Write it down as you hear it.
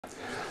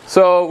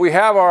So we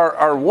have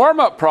our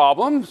warm-up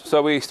problem.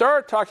 So we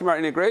started talking about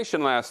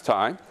integration last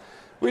time.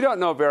 We don't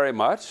know very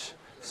much.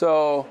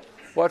 So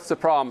what's the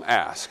problem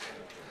ask?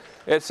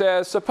 It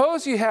says,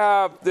 suppose you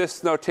have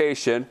this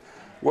notation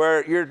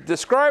where you're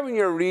describing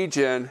your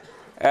region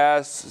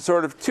as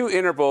sort of two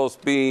intervals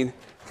being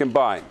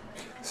combined.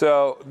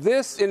 So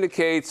this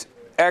indicates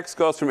x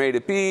goes from A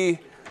to B,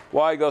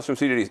 y goes from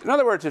C to D. In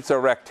other words, it's a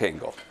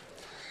rectangle.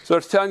 So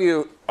it's telling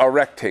you a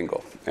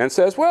rectangle. And it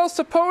says, well,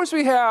 suppose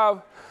we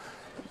have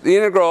the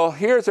integral,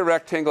 here's a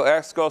rectangle,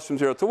 x goes from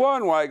 0 to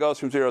 1, y goes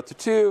from 0 to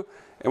 2,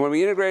 and when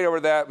we integrate over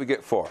that, we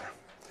get 4.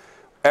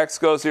 X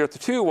goes 0 to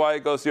 2, y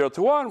goes 0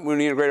 to 1, when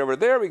we integrate over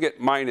there, we get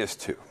minus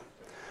 2.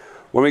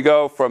 When we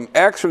go from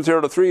x from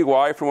 0 to 3,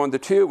 y from 1 to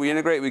 2, we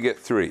integrate, we get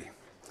 3.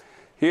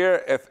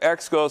 Here, if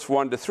x goes from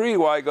 1 to 3,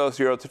 y goes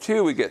 0 to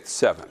 2, we get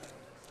 7.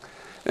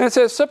 And it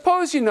says,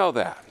 suppose you know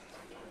that.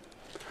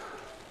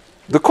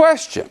 The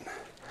question,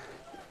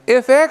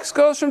 if x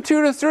goes from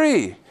 2 to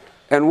 3,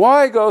 and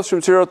y goes from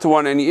 0 to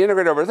 1, and you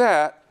integrate over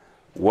that,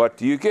 what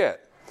do you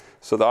get?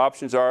 So the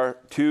options are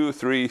 2,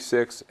 3,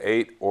 6,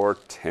 8, or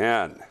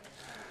 10.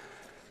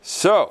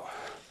 So,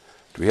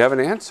 do we have an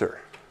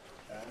answer?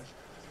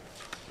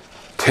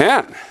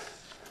 10.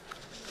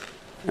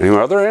 Any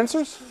other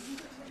answers?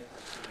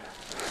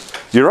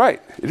 You're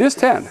right. It is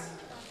 10.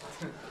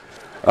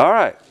 All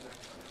right.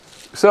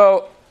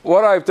 So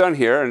what I've done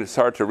here, and it's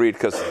hard to read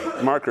because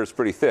the marker is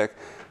pretty thick,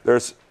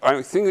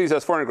 I'm thinking of these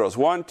as 4 integrals.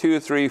 1, 2,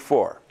 3,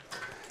 4.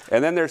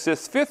 And then there's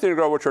this fifth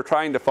integral which we're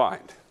trying to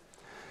find.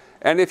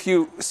 And if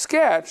you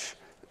sketch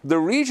the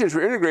regions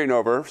we're integrating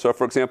over, so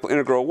for example,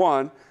 integral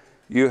 1,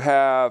 you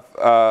have,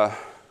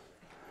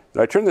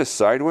 did I turn this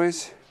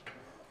sideways?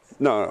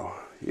 No.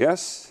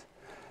 Yes?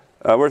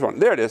 Where's 1?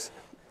 There it is.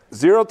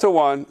 0 to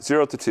 1,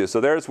 0 to 2.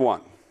 So there's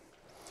 1.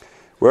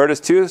 Where does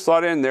 2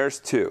 slot in? There's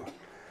 2.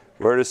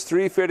 Where does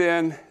 3 fit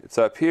in? It's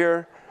up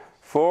here.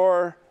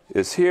 4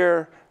 is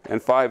here,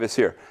 and 5 is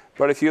here.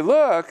 But if you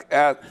look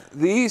at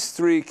these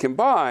three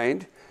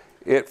combined,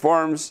 it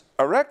forms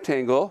a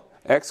rectangle.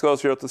 X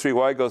goes 0 to 3,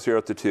 y goes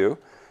 0 to 2.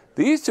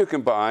 These two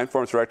combined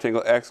forms a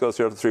rectangle. X goes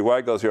 0 to 3,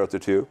 y goes 0 to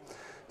 2.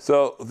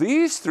 So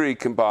these three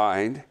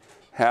combined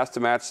has to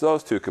match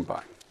those two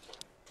combined.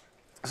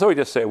 So we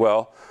just say,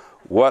 well,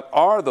 what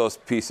are those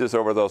pieces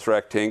over those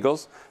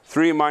rectangles?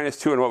 3 minus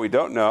 2 and what we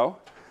don't know.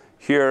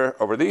 Here,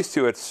 over these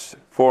two, it's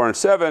 4 and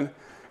 7.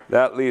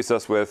 That leaves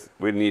us with,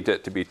 we need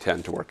it to be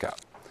 10 to work out.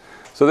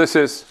 So this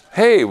is,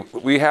 hey,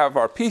 we have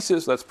our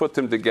pieces, let's put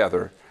them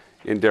together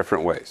in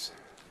different ways.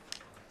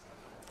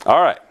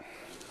 All right.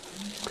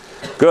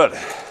 Good.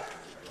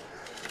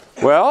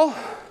 Well,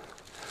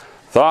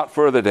 thought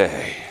for the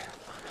day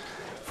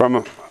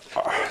from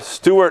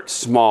Stuart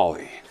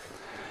Smalley.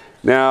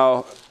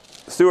 Now,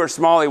 Stuart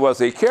Smalley was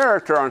a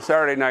character on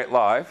Saturday Night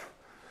Live,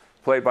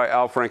 played by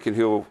Al Franken,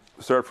 who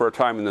served for a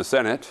time in the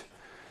Senate.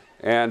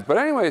 But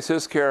anyways,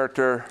 his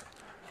character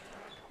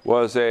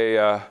was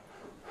a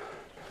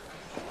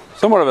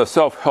somewhat of a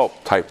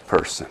self-help type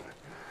person.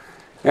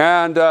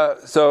 And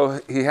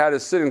so he had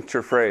his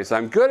signature phrase,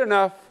 I'm good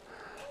enough,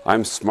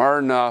 I'm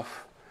smart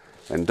enough,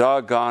 and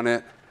doggone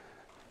it,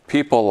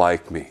 people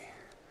like me.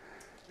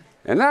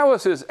 And that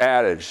was his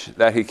adage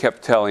that he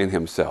kept telling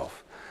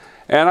himself.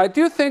 And I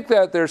do think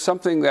that there's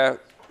something that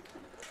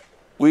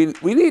we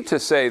need to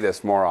say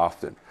this more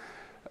often,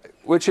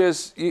 which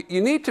is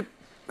you need to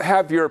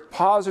have your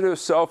positive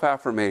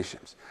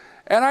self-affirmations.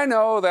 And I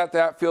know that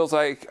that feels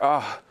like,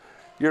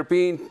 you're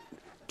being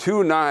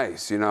too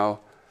nice, you know.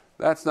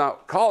 That's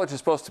not, college is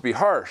supposed to be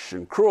harsh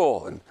and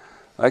cruel. And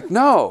like,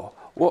 no.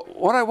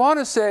 What I want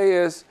to say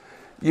is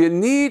you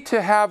need to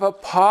have a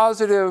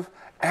positive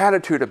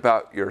attitude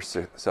about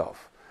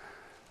yourself.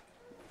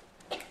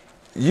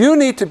 You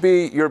need to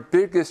be your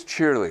biggest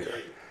cheerleader.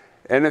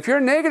 And if you're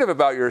negative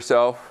about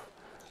yourself,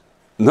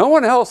 no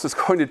one else is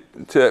going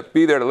to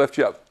be there to lift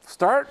you up.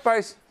 Start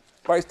by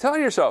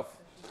telling yourself,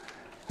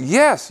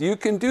 yes, you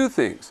can do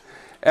things.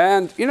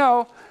 And, you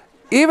know,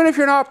 even if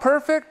you're not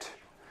perfect,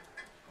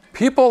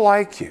 people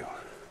like you.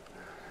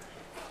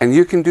 And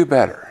you can do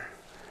better.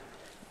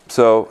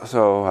 So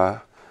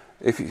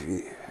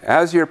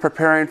as you're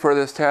preparing for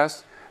this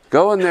test,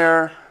 go in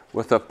there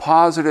with a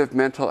positive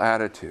mental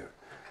attitude.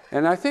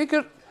 And I think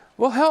it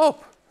will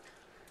help.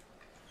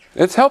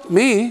 It's helped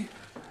me.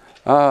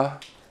 So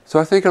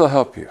I think it'll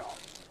help you.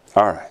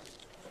 All right.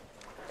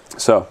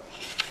 So,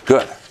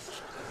 good.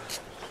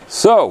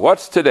 So,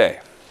 what's today?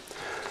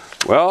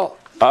 Well,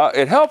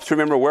 it helps to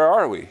remember where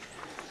are we,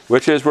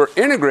 which is we're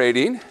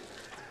integrating.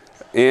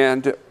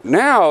 And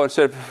now,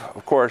 instead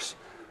of course,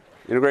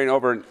 integrating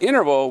over an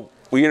interval,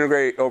 we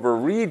integrate over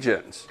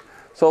regions.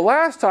 So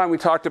last time we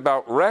talked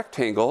about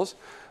rectangles,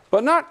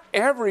 but not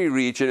every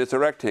region is a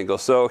rectangle.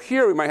 So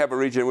here we might have a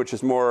region which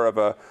is more of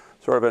a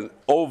sort of an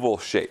oval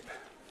shape.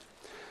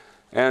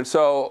 And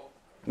so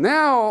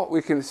now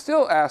we can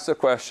still ask the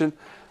question,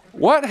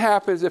 what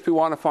happens if we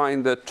want to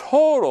find the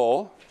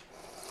total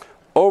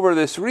over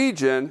this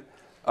region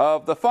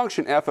of the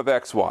function f of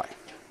x, y?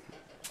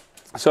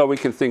 So we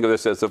can think of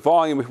this as the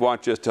volume if we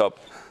want just to help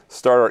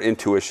start our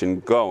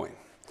intuition going.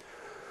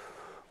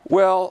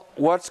 Well,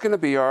 what's going to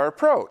be our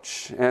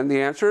approach? And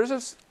the answer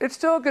is it's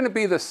still going to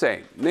be the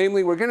same.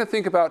 Namely, we're going to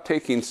think about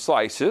taking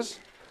slices,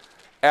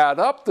 add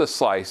up the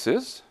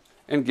slices,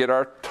 and get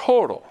our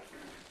total.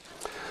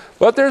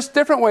 But there's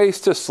different ways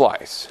to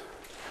slice.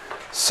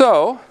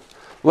 So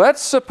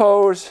let's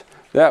suppose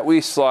that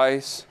we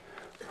slice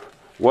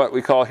what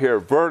we call here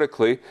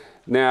vertically.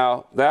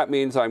 Now, that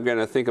means I'm going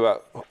to think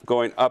about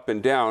going up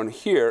and down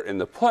here in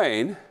the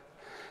plane.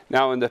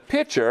 Now, in the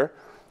picture,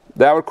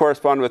 that would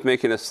correspond with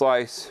making a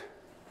slice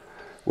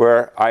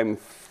where I'm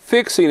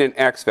fixing an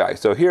x value.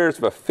 So here's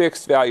a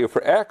fixed value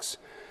for x,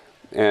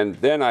 and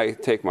then I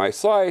take my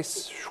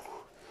slice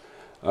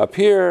up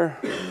here.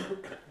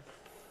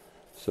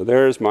 So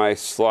there's my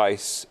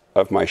slice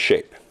of my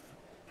shape.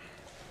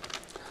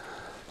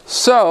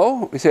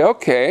 So we say,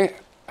 okay,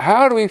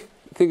 how do we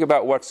think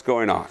about what's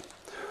going on?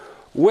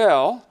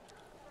 Well,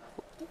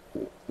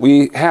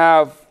 we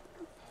have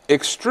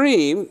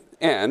extreme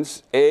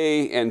ends,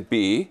 A and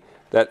B,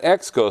 that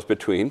x goes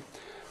between.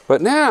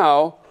 But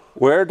now,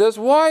 where does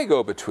y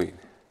go between?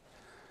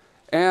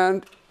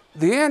 And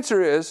the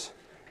answer is,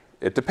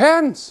 it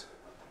depends.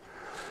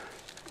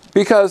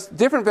 Because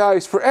different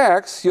values for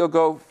x, you'll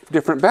go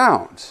different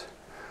bounds.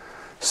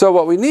 So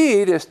what we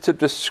need is to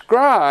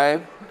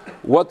describe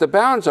what the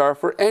bounds are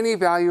for any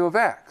value of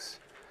x.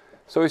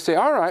 So we say,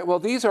 all right, well,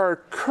 these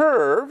are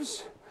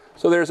curves.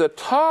 So there's a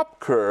top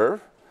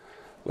curve.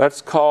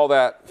 Let's call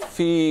that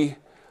phi,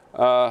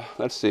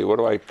 let's see, what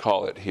do I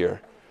call it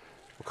here?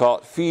 We'll call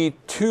it phi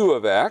 2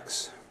 of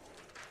x.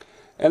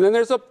 And then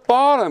there's a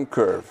bottom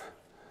curve,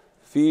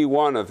 phi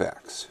 1 of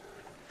x.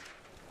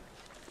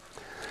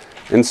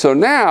 And so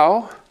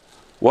now,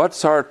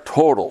 what's our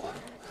total?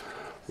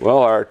 Well,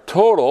 our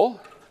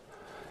total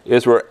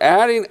is we're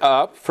adding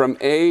up from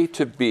A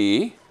to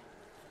B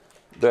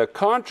the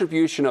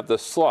contribution of the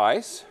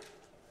slice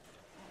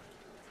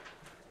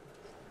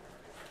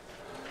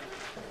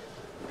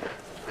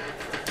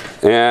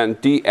and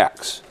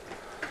dx.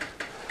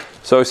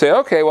 So we say,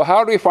 okay, well,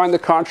 how do we find the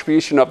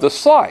contribution of the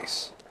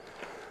slice?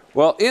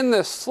 Well, in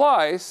this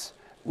slice,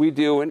 we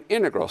do an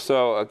integral.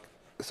 So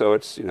it's,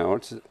 it's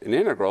an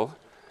integral.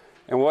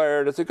 And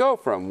where does it go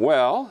from?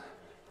 Well,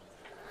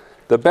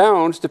 the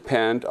bounds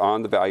depend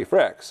on the value for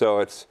x. So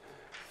it's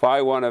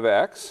phi 1 of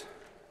x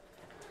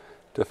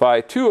to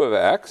phi 2 of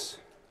x,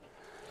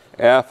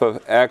 f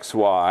of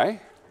xy,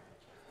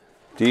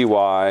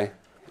 dy,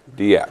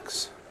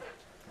 dx.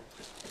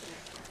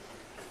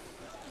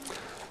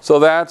 So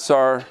that's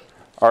our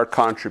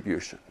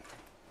contribution.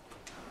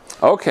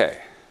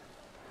 Okay.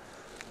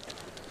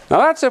 Now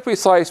that's if we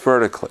slice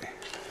vertically.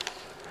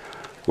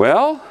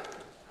 Well,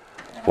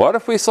 what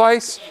if we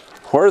slice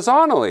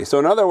horizontally? So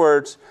in other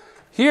words,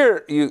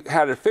 here you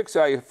had a fixed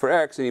value for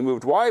x and you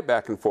moved y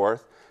back and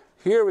forth.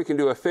 Here we can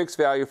do a fixed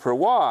value for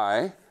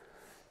y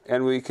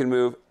and we can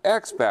move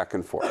x back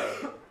and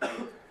forth.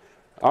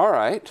 All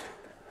right.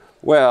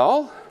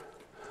 Well,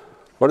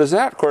 what does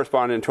that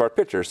correspond into our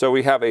picture? So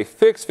we have a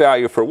fixed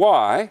value for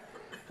y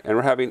and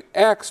we're having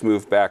x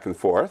move back and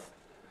forth.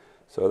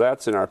 So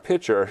that's in our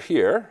picture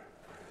here.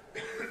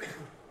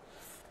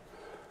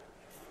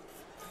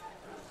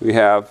 We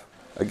have,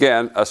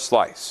 again, a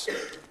slice.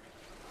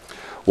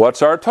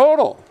 What's our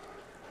total?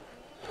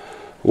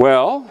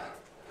 Well,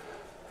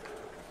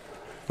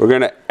 we're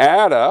going to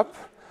add up.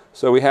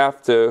 So we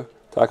have to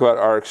talk about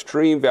our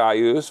extreme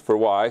values for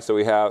y. So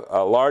we have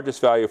a largest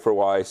value for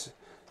y,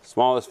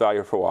 smallest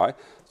value for y.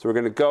 So we're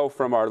going to go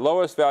from our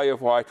lowest value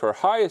of y to our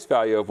highest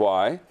value of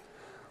y.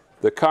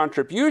 The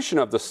contribution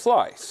of the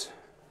slice,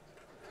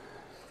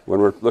 when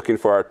we're looking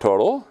for our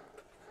total,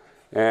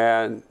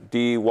 and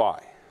dy.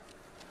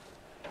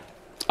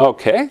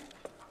 Okay.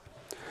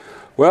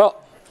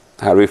 Well,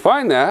 how do we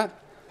find that?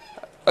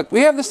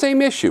 We have the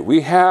same issue.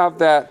 We have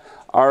that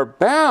our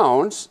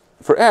bounds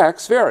for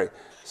x vary.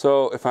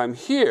 So if I'm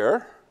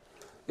here,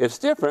 it's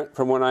different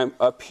from when I'm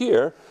up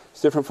here.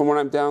 It's different from when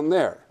I'm down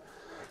there.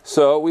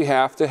 So we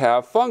have to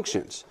have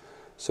functions.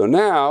 So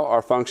now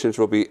our functions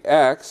will be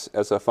x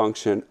as a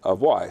function of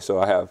y. So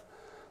I have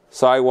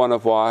psi 1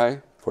 of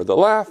y for the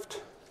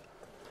left,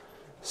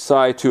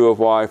 psi 2 of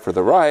y for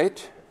the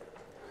right.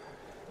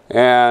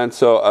 And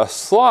so a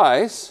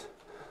slice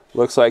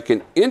looks like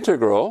an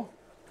integral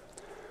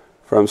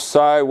from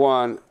psi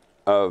 1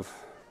 of,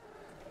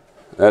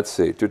 let's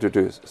see,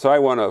 psi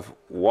 1 of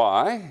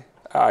y,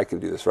 I can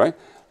do this, right,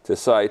 to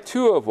psi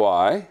 2 of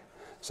y,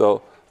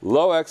 so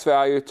low x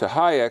value to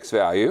high x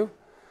value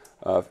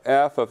of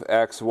f of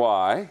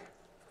xy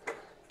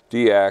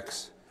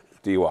dx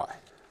dy.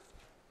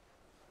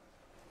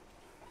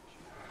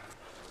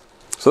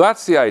 So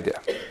that's the idea.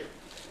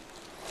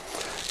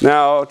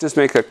 Now, I'll just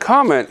make a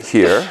comment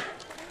here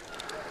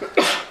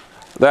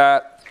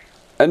that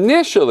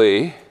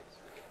initially,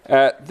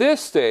 at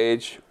this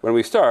stage, when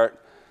we start,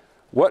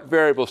 what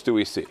variables do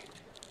we see?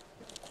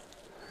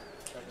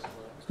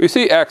 We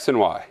see x and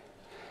y.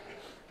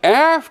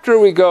 After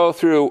we go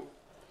through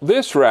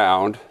this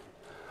round,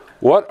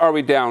 what are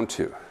we down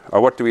to?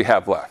 Or what do we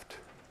have left?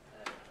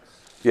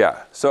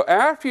 Yeah. So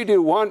after you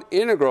do one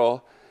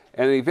integral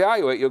and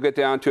evaluate, you'll get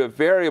down to a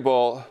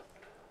variable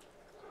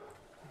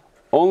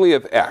only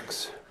of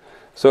x.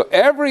 So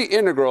every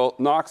integral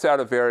knocks out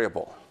a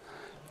variable.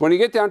 When you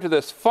get down to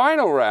this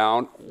final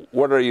round,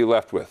 what are you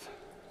left with?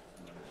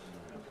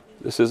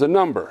 This is a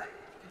number.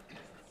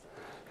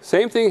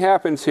 Same thing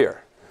happens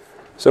here.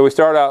 So we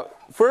start out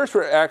first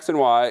for x and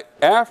y.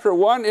 After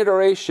one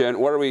iteration,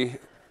 what do we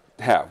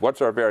have?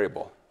 What's our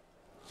variable?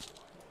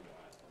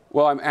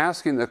 Well, I'm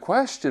asking the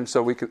question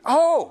so we can,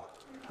 oh,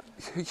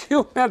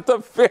 you meant the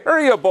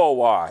variable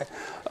y.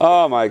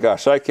 Oh my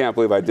gosh, I can't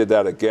believe I did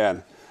that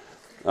again.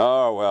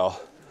 Oh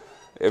well,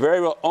 a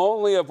variable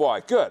only of y,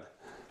 good.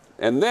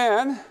 And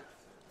then,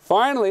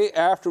 finally,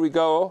 after we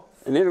go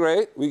and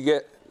integrate, we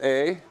get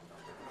a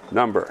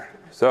number.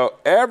 So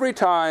every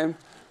time,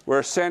 we're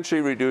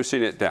essentially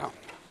reducing it down.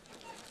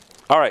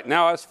 All right,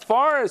 now as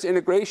far as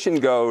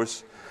integration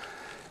goes,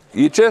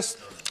 you just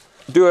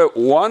do it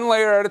one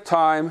layer at a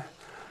time,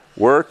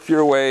 work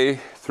your way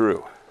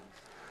through.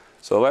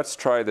 So let's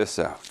try this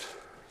out.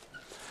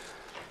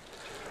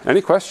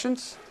 Any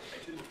questions?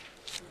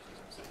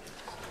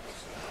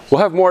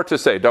 We'll have more to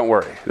say, don't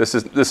worry. This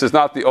is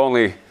not the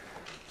only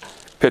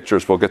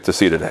pictures we'll get to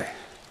see today.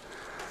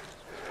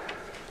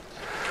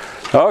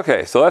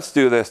 Okay, so let's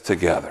do this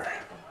together.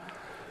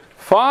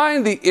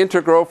 Find the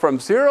integral from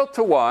 0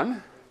 to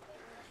 1,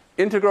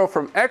 integral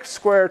from x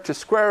squared to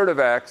square root of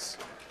x,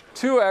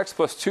 2x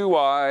plus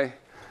 2y,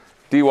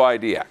 dy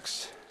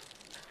dx.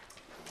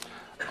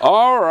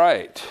 All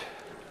right.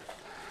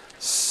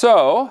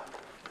 So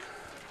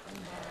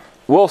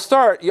we'll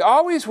start. You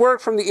always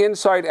work from the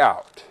inside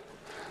out.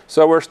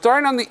 So we're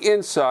starting on the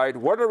inside.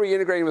 What are we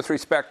integrating with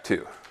respect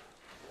to?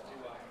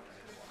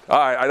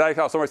 I like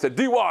how somebody said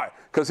dy,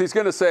 because he's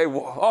going to say,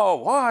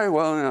 oh, y?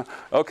 Well,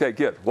 okay,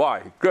 good.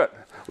 Y, good.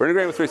 We're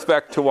integrating with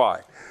respect to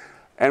y.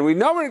 And we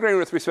know we're integrating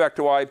with respect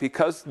to y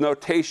because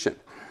notation.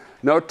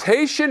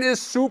 Notation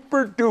is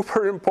super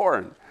duper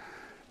important.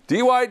 Dy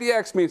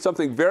dx means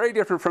something very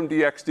different from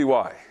dx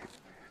dy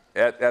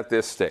at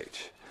this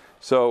stage.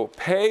 So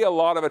pay a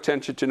lot of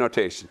attention to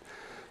notation.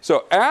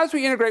 So as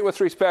we integrate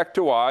with respect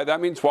to y,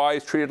 that means y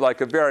is treated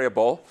like a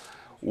variable.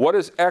 What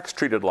is x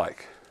treated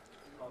like?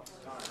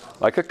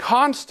 Like a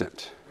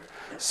constant.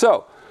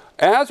 So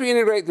as we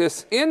integrate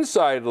this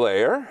inside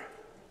layer,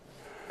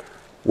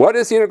 what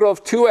is the integral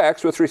of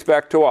 2x with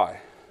respect to y?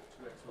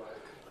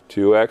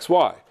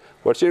 2xy.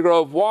 What's the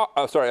integral of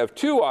of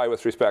 2y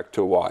with respect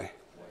to y?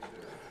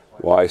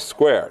 Y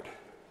squared.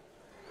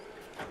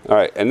 All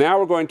right, and now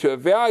we're going to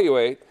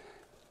evaluate,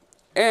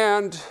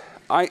 and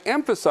I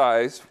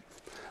emphasize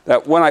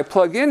that when I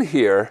plug in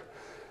here,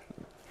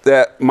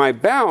 that my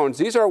bounds,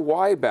 these are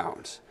y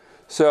bounds.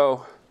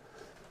 So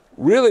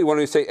really when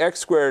we say x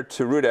squared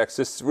to root x,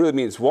 this really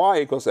means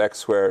y equals x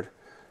squared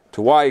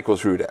to y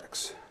equals root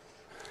x.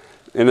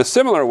 In a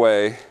similar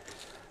way,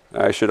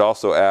 I should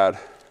also add,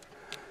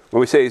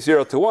 when we say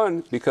 0 to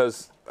 1,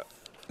 because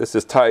this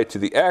is tied to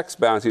the x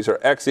bounds, these are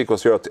x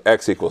equals 0 to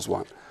x equals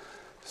 1.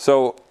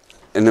 So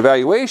in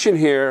evaluation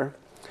here,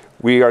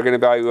 we are going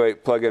to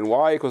evaluate, plug in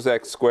y equals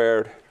x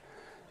squared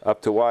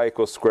up to y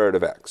equals square root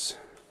of x.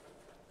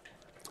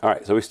 All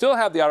right, so we still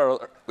have the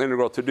outer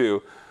integral to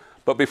do,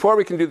 but before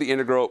we can do the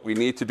integral, we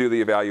need to do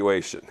the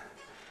evaluation.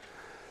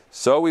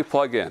 So we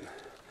plug in.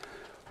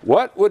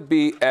 What would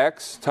be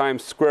x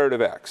times square root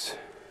of x?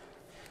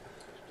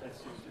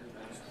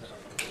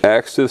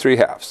 X to the 3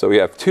 halves. So we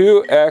have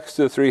 2x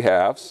to the 3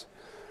 halves.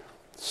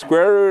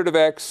 Square root of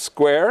x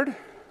squared.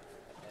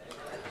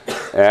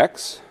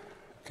 X.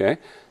 Okay.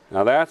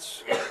 Now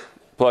that's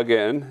plug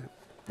in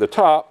the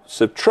top,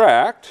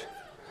 subtract,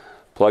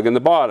 plug in the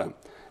bottom.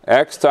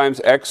 X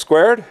times x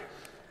squared.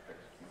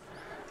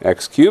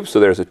 X cubed. So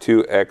there's a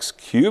 2x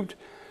cubed.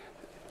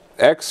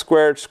 X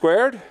squared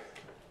squared.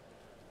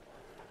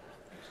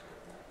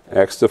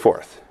 X to the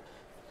 4th.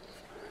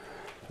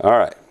 All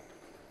right.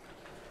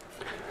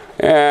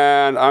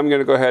 And I'm going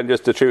to go ahead and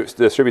just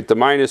distribute the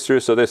minus through.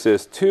 So this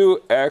is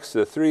 2x to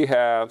the 3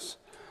 halves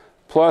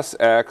plus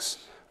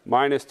x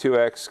minus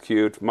 2x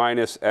cubed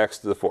minus x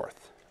to the 4th.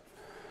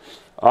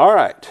 All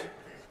right.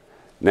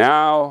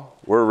 Now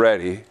we're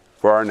ready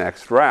for our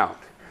next round.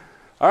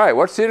 All right.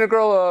 What's the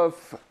integral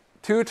of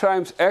 2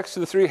 times x to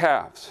the 3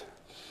 halves?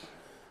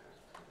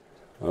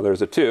 Well,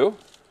 there's a 2.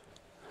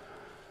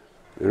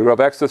 The integral of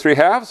x to the 3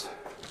 halves?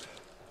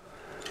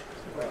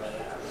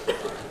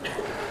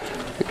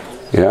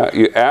 Yeah,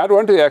 you add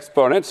 1 to the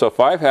exponent, so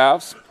 5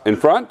 halves in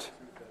front,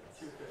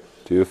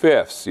 2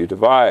 fifths. You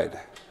divide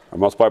or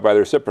multiply by the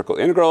reciprocal.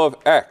 Integral of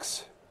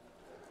x.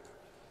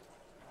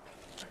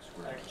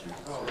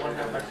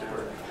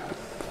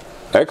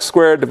 X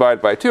squared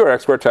divided by 2, or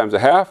x squared times a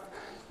half.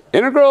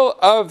 Integral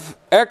of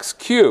x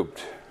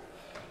cubed.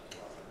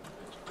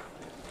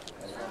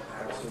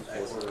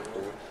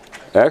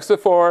 X to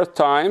the 4th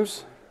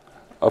times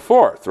a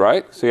 4th,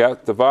 right? So you have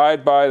to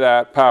divide by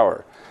that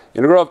power.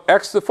 Integral of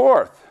x to the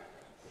 4th.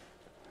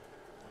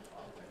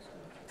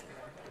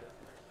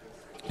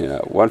 Yeah,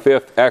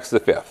 1/5 x to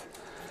the 5th.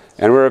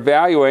 And we're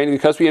evaluating,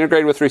 because we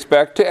integrated with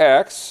respect to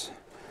x,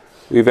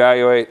 we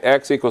evaluate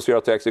x equals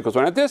 0 to x equals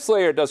 1. At this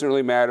layer, it doesn't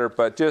really matter,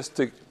 but just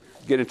to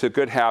get into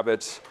good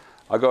habits,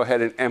 I'll go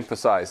ahead and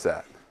emphasize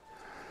that.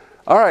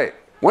 All right,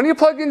 when you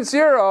plug in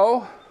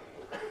 0,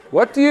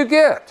 what do you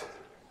get?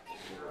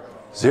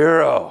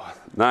 0.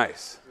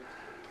 Nice.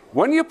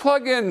 When you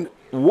plug in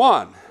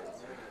 1,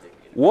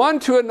 1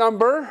 to a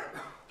number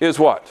is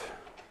what?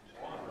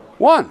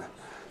 1.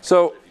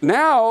 So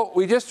now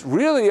we just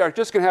really are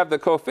just going to have the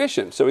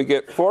coefficient. So we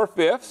get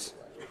 4/5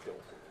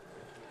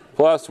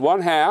 plus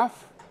 1/2.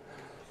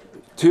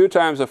 2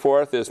 times a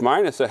fourth is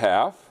minus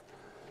 1/2,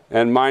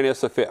 and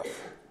minus 1/5.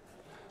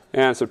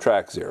 And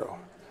subtract 0.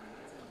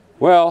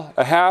 Well,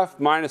 1/2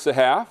 minus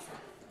 1/2,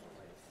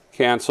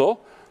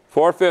 cancel.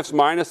 4/5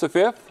 minus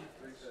 1/5,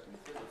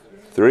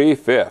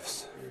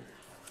 3/5.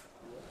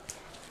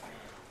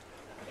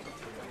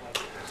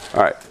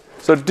 All right,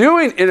 so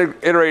doing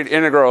iterated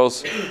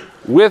integrals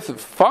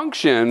with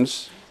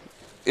functions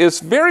is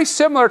very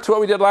similar to what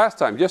we did last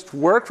time. Just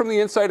work from the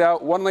inside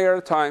out, one layer at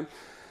a time.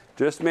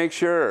 Just make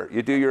sure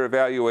you do your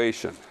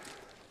evaluation.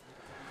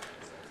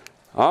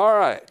 All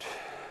right.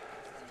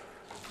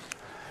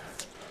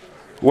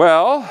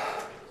 Well,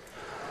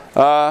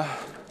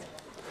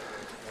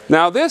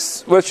 now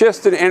this was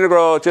just an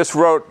integral, just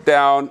wrote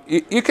down.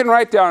 You can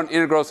write down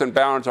integrals and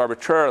bounds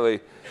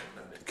arbitrarily.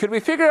 Could we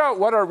figure out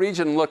what our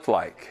region looked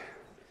like?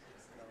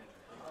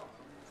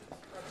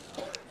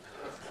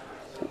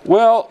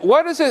 Well,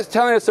 what is it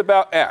telling us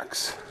about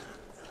x?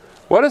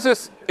 What is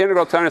this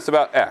integral telling us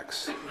about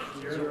x?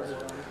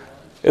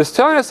 It's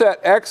telling us that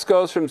x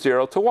goes from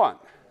 0 to 1.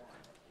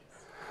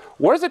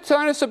 What is it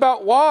telling us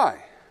about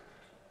y?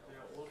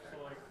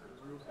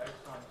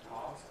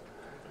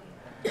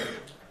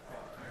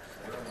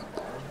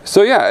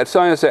 So yeah, it's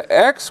telling us that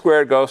x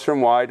squared goes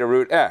from y to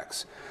root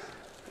x.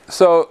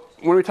 So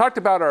when we talked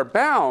about our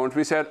bounds,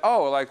 we said,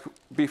 oh, like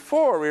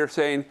before we were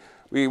saying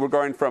we were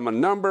going from a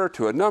number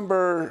to a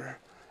number,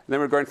 and then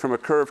we're going from a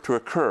curve to a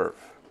curve.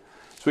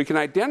 So we can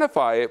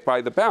identify it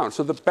by the bounds.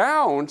 So the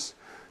bounds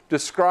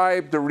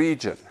describe the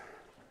region.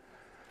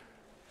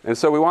 And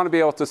so we want to be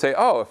able to say,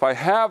 oh, if I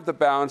have the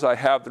bounds, I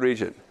have the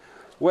region.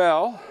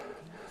 Well,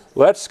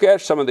 let's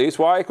sketch some of these.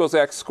 Y equals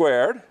x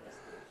squared.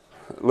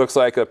 Looks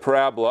like a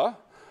parabola.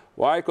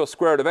 Y equals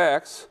square root of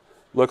x.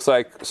 Looks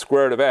like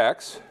square root of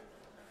x.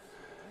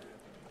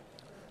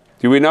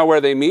 Do we know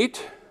where they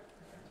meet?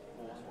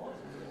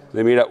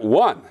 They meet at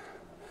 1.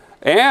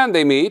 And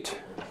they meet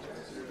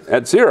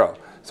at 0.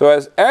 So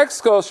as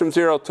x goes from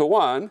 0 to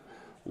 1,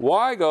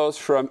 y goes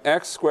from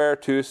x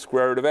squared to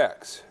square root of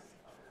x.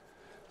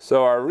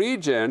 So our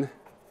region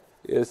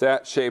is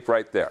that shape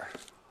right there.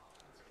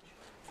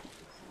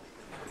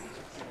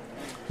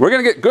 We're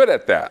going to get good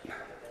at that.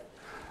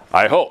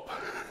 I hope.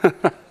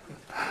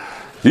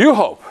 You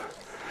hope.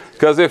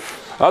 Because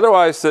if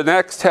otherwise, the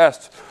next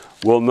test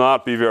will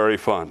not be very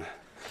fun.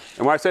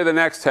 And when I say the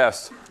next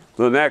test,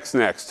 the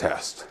next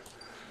test.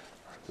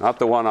 Not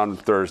the one on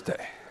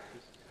Thursday.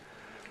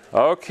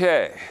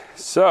 Okay,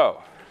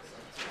 so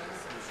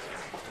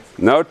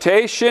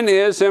notation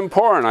is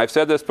important. I've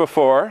said this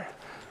before,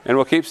 and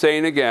we'll keep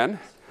saying it again.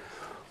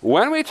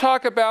 When we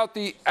talk about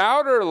the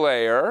outer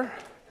layer,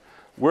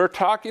 we're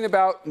talking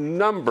about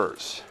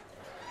numbers.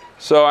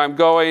 So I'm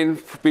going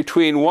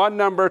between one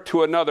number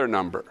to another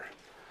number.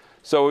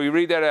 So we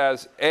read that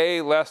as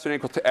a less than or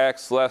equal to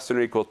x less than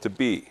or equal to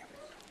b.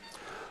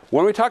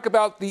 When we talk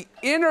about the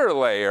inner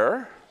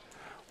layer,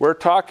 we're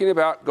talking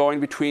about going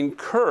between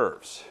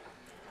curves.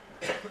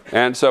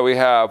 And so we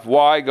have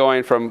y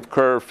going from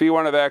curve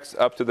phi1 of x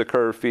up to the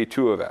curve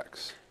phi2 of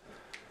x.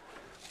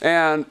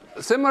 And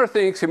similar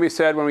things can be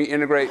said when we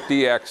integrate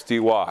dx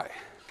dy.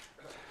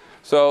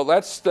 So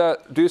let's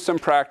do some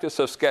practice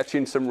of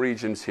sketching some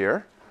regions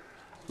here.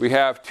 We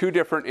have two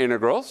different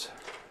integrals.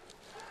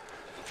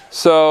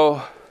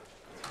 So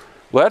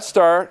let's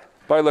start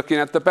by looking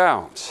at the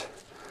bounds.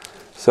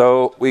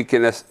 So we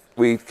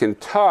can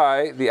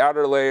tie the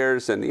outer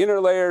layers and the inner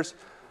layers.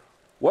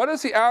 What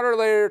is the outer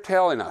layer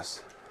telling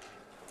us?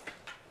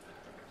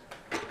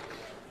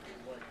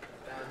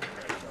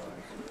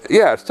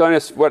 Yeah, it's telling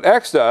us what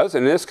x does.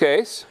 In this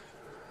case,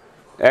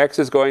 x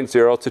is going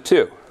 0 to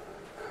 2.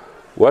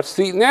 What's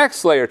the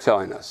next layer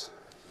telling us?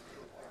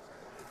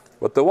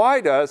 What the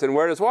y does, and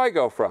where does y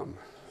go from?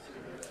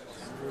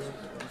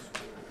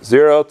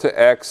 0 to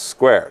x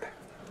squared.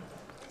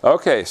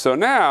 Okay, so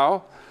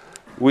now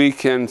we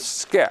can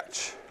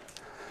sketch.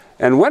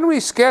 And when we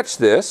sketch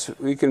this,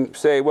 we can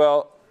say,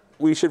 well,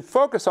 we should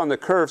focus on the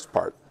curves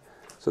part.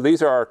 So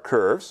these are our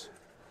curves.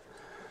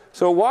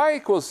 So y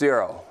equals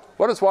 0.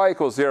 What does y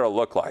equals 0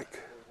 look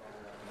like?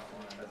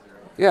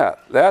 Yeah,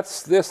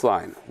 that's this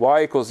line,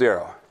 y equals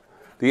 0,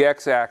 the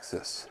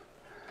x-axis.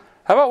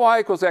 How about y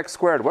equals x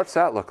squared? What's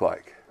that look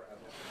like?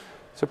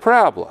 It's a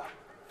parabola.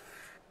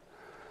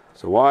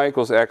 So y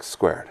equals x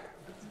squared.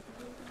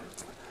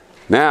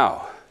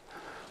 Now,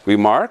 we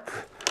mark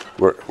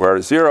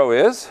where 0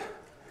 is.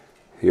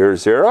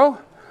 Here's 0.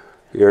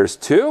 Here's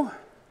 2.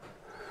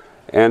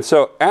 And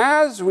so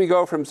as we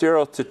go from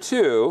 0 to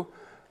 2,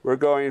 we're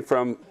going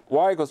from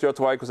y equals 0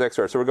 to y equals x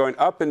squared. So we're going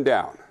up and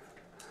down.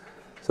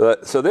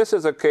 So this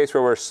is a case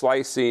where we're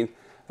slicing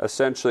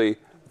essentially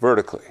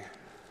vertically.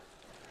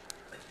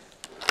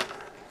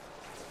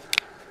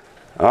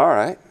 All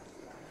right.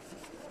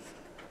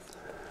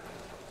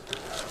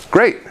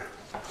 Great.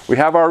 We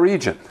have our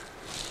region.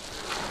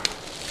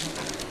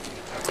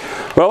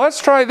 Well,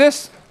 let's try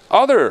this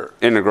other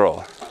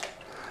integral.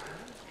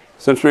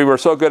 Since we were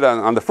so good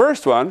on the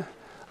first one,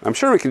 I'm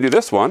sure we can do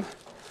this one.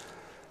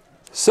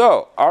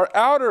 So, our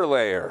outer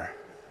layer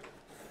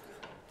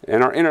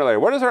and our inner layer.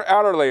 What does our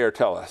outer layer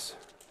tell us?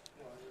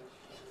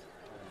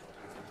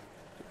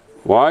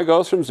 Y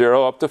goes from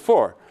 0 up to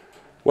 4.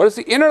 What does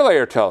the inner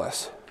layer tell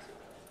us?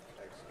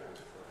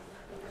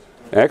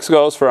 X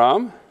goes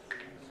from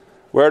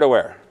where to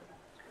where?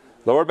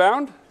 Lower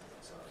bound?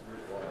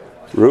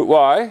 Root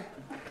y.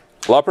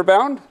 Upper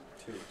bound?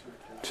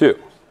 2.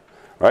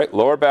 Right?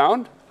 Lower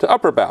bound to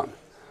upper bound.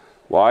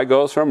 Y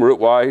goes from root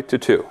y to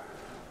 2.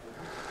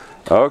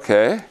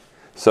 Okay,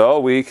 so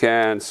we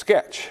can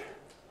sketch.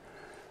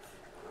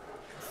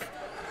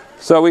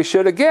 So we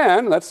should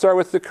again, let's start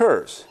with the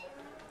curves.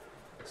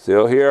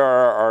 So here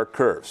are our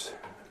curves.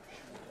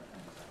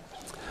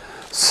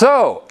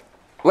 So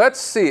let's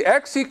see,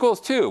 x equals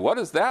 2. What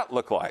does that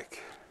look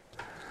like?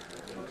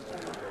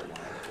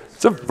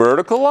 It's a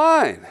vertical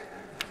line.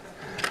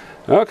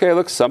 Okay, it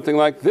looks something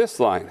like this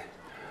line.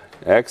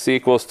 X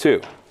equals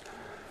 2.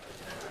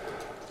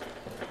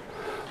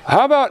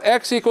 How about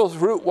x equals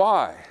root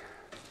y?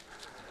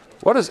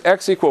 What does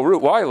x equal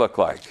root y look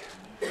like?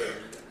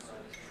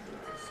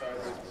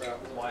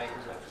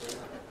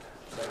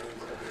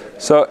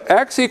 So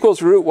x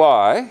equals root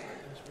y.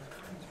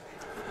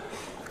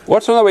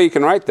 What's another way you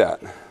can write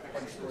that?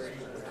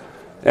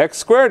 X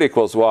squared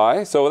equals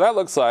y. So that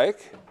looks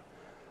like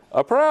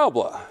a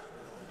parabola.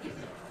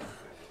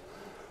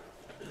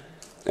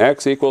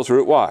 X equals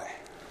root y.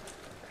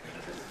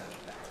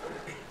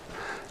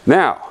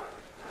 Now,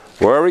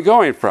 where are we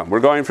going from? We're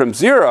going from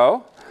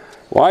 0.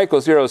 Y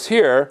equals 0 is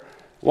here.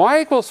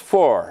 Y equals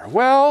 4.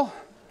 Well,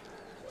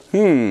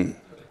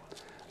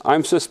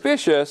 I'm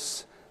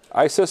suspicious.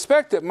 I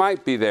suspect it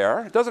might be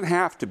there. It doesn't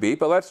have to be,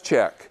 but let's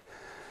check.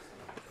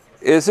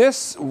 Is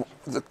this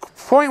the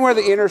point where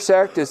they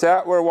intersect? Is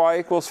that where y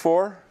equals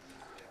 4?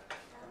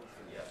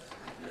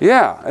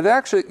 Yeah, and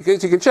actually,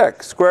 because you can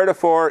check. Square root of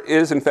 4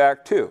 is in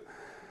fact 2.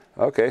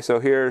 Okay, so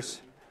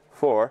here's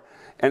 4.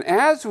 And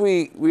as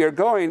we are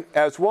going,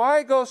 as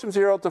y goes from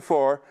 0 to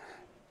 4,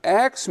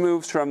 x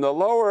moves from the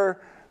lower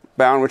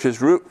bound, which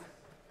is root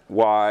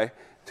y,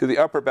 to the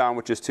upper bound,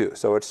 which is 2.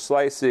 So it's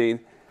slicing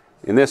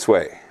in this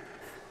way.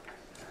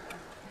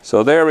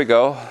 So there we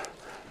go.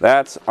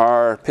 That's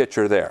our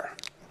picture there.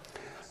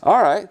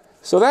 All right,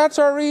 so that's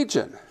our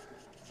region.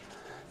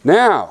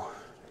 Now,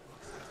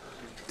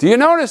 do you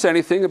notice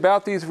anything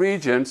about these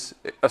regions,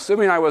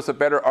 assuming I was a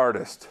better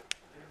artist?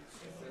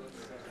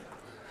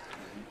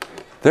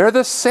 They're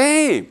the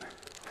same.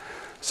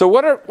 So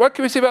what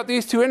can we say about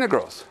these two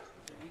integrals?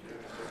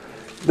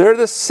 They're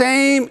the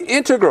same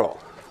integral.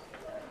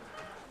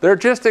 They're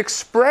just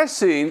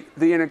expressing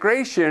the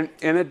integration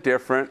in a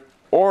different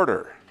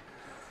order.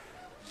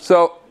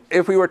 So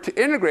if we were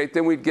to integrate,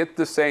 then we'd get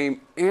the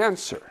same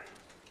answer.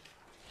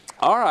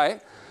 All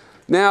right.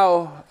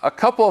 Now, a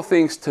couple of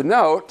things to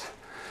note.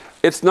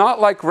 It's not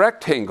like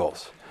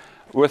rectangles.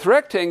 With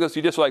rectangles,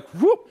 you just like,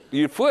 whoop,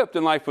 you flipped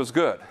and life was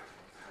good.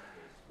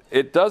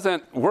 It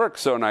doesn't work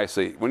so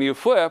nicely. When you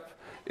flip,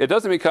 it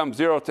doesn't become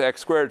 0 to x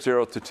squared,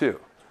 0 to 2.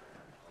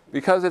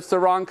 Because it's the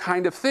wrong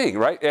kind of thing,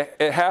 right?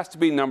 It has to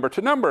be number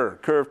to number,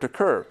 curve to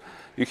curve.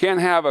 You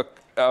can't have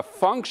a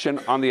function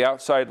on the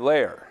outside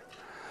layer.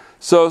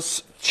 So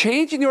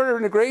changing the order of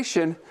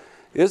integration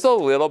is a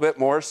little bit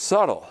more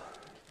subtle.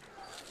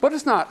 But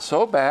it's not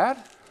so bad.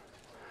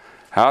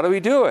 How do we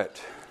do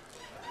it?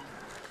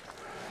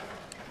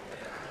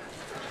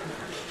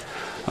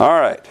 All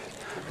right.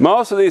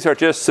 Most of these are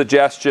just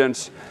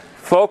suggestions.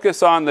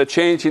 Focus on the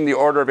changing the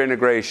order of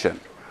integration.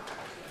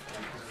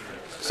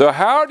 So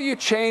how do you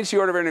change the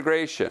order of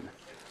integration?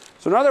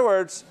 So in other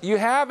words, you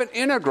have an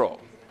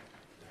integral.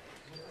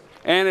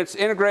 And it's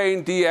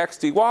integrating dx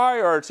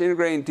dy, or it's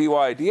integrating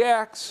dy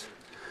dx.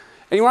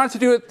 And you want to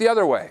do it the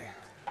other way.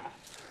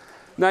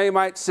 Now you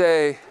might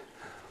say,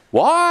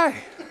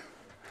 why?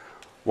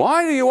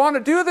 Why do you want to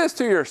do this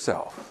to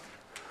yourself?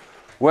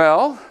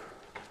 Well,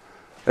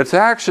 it's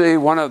actually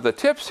one of the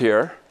tips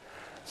here.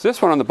 It's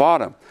this one on the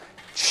bottom.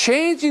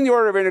 Changing the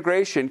order of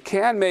integration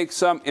can make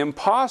some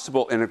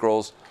impossible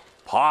integrals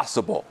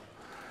possible.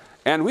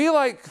 And we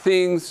like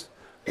things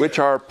which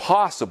are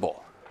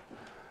possible.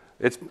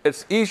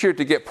 It's easier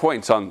to get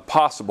points on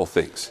possible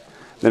things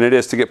than it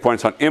is to get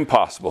points on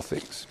impossible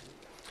things.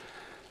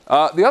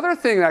 The other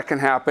thing that can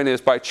happen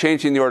is by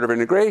changing the order of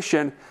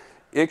integration,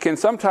 it can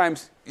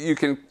sometimes, you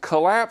can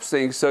collapse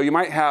things. So you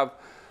might have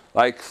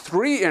like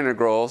 3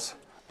 integrals,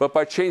 but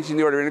by changing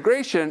the order of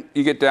integration,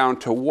 you get down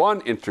to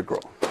 1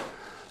 integral.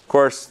 Of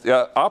course,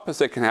 the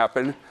opposite can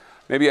happen.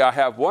 Maybe I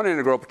have 1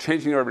 integral, but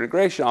changing the order of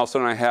integration, all of a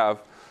sudden I have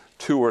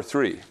 2 or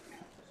 3.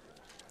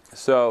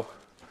 So,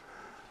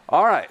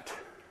 all right.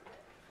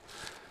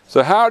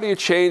 So how do you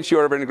change the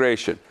order of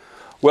integration?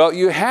 Well,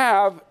 you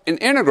have an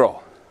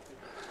integral.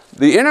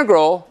 The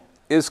integral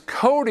is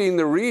coding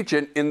the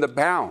region in the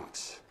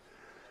bounds.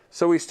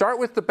 So we start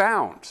with the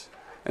bounds.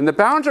 And the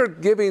bounds are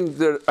giving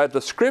a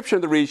description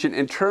of the region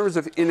in terms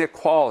of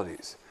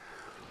inequalities.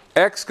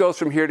 X goes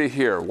from here to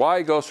here.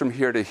 Y goes from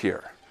here to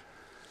here.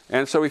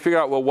 And so we figure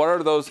out, well, what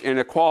are those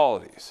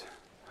inequalities?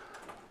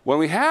 When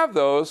we have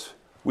those,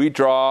 we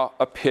draw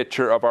a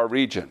picture of our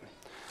region.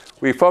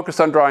 We focus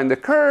on drawing the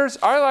curves.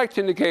 I like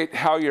to indicate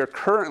how you're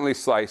currently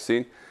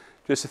slicing,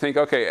 just to think,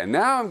 okay, and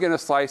now I'm going to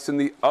slice in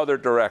the other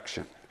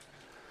direction.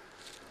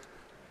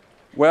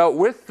 Well,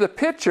 with the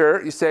picture,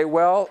 you say,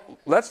 well,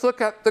 let's look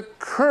at the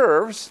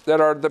curves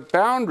that are the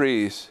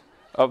boundaries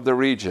of the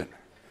region.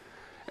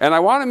 And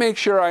I want to make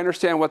sure I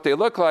understand what they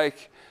look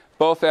like,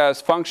 both as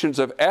functions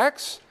of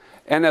x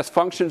and as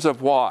functions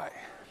of y,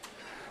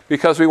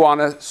 because we want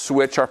to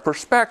switch our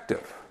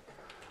perspective.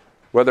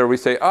 Whether we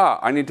say,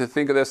 I need to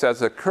think of this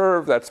as a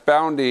curve that's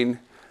bounding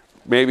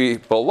maybe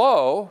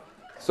below,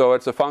 so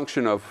it's a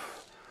function of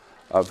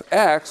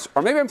x,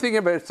 or maybe I'm thinking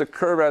of it as a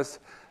curve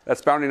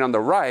that's bounding on the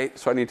right,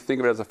 so I need to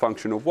think of it as a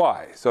function of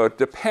y. So it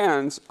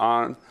depends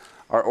on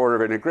our order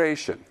of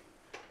integration.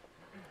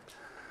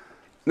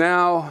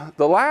 Now,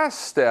 the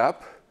last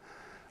step,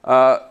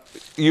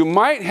 you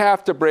might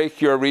have to break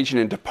your region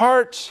into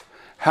parts.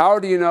 How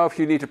do you know if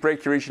you need to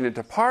break your region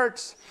into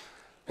parts?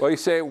 Well, you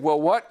say,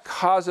 well, what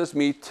causes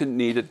me to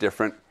need a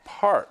different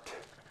part?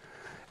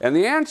 And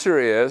the answer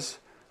is,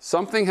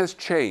 something has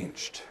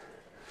changed.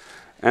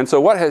 And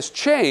so what has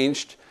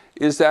changed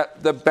is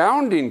that the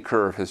bounding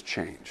curve has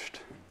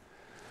changed.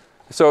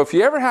 So if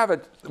you ever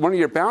have one of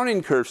your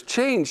bounding curves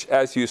change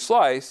as you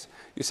slice,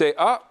 you say,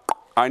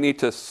 I need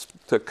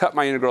to cut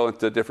my integral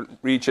into different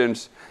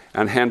regions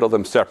and handle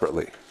them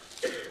separately.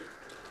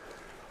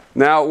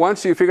 Now,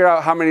 once you figure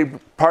out how many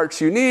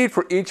parts you need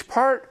for each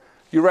part,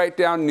 you write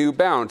down new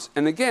bounds.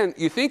 And again,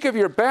 you think of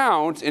your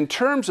bounds in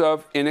terms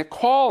of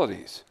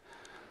inequalities.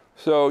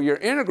 So your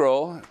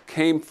integral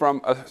came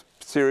from a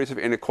series of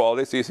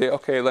inequalities. So you say,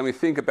 okay, let me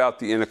think about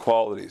the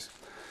inequalities.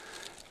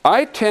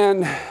 I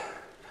tend,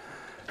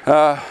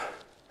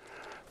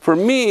 for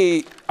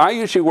me, I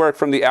usually work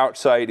from the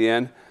outside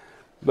in,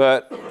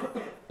 but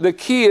the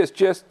key is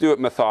just do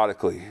it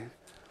methodically.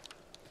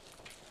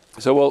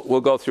 So we'll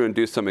go through and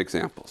do some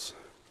examples.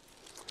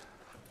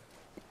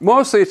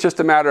 Mostly it's just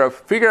a matter of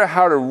figure out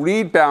how to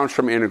read bounds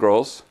from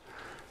integrals,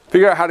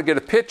 figure out how to get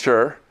a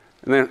picture,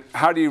 and then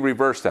how do you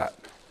reverse that?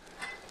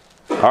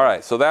 All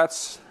right, so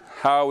that's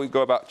how we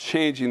go about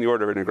changing the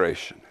order of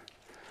integration.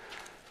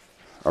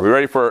 Are we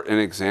ready for an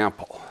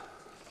example?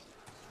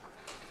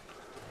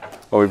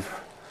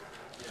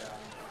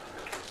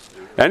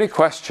 Any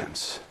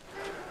questions?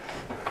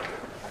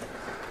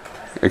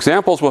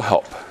 Examples will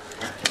help.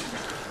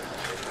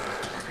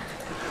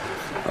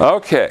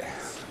 Okay.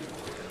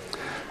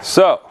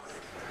 So,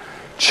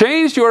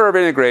 change the order of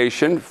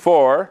integration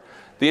for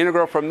the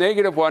integral from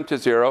 -1 to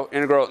 0,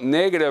 integral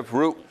negative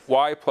root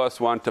y plus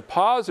 1 to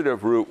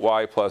positive root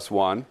y plus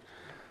 1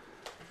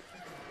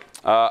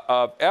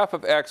 of f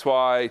of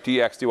xy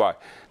dx dy.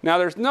 Now,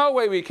 there's no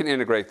way we can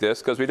integrate this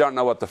because we don't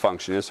know what the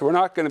function is, so we're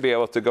not going to be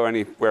able to go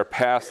anywhere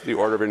past the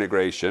order of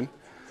integration.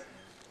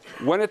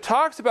 When it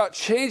talks about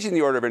changing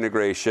the order of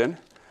integration,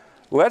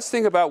 let's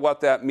think about what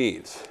that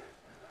means.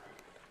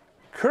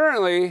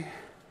 Currently,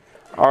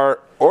 our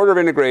order of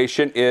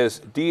integration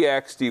is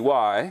dx dy.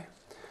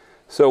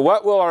 So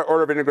what will our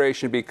order of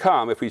integration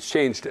become if we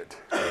changed it?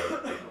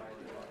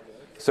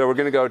 So we're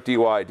going to go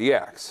dy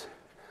dx.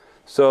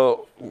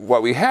 So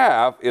what we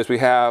have is we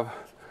have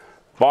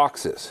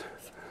boxes.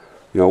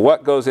 You know,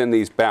 what goes in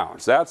these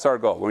bounds? That's our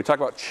goal. When we talk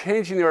about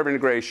changing the order of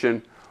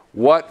integration,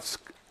 what's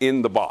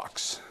in the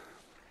box?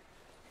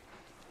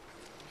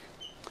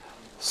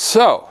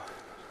 So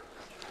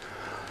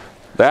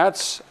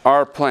that's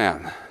our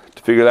plan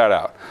to figure that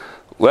out.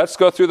 Let's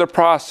go through the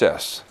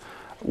process.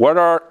 What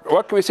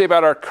can we say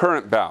about our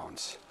current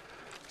bounds?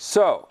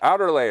 So,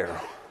 outer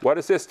layer, what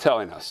is this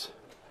telling us?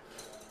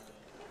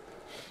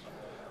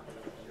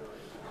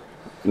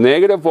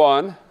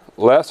 -1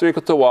 less than or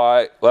equal to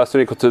y less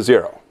than or equal to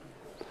 0.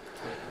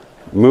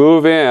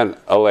 Move in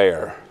a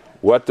layer.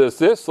 What does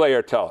this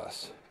layer tell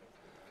us?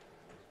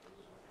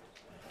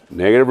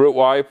 Negative root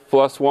y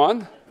plus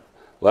 1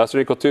 less than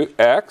or equal to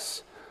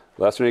x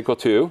less than or equal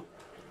to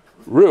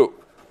root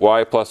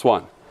y plus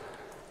 1.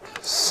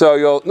 So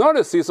you'll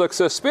notice these look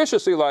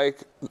suspiciously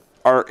like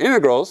our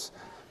integrals,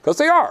 because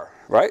they are,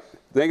 right?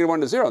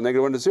 -1 to 0,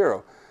 -1 to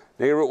 0.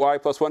 Negative root y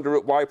plus 1 to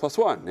root y plus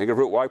 1. Negative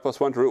root y plus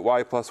 1 to root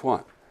y plus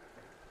 1.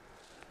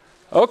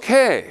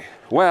 Okay,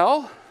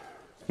 well,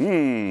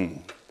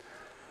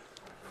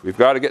 we've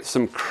got to get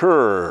some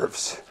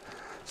curves.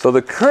 So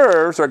the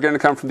curves are going to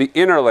come from the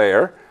inner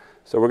layer.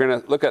 So we're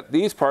going to look at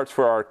these parts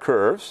for our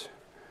curves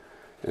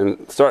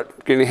and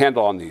start getting a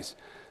handle on these.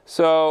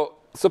 So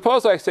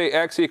suppose I say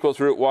x equals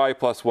root y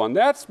plus 1.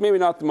 That's maybe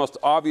not the most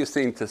obvious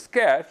thing to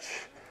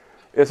sketch.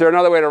 Is there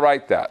another way to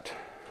write that?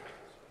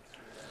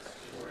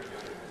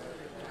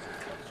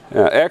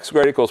 X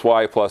squared equals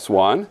y plus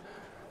 1.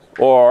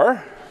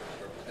 Or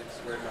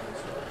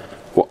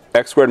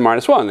x squared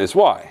minus 1 is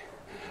y.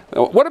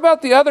 Now, what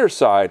about the other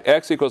side?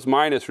 X equals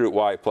minus root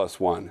y plus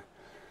 1.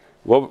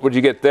 What would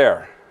you get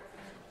there?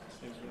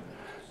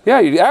 Yeah,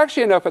 you'd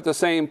actually end up at the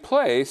same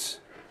place.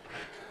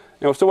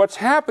 So what's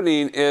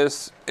happening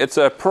is it's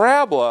a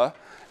parabola,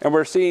 and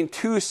we're seeing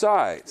two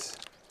sides.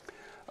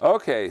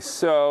 Okay,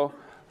 so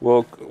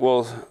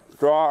we'll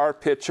draw our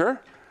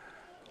picture.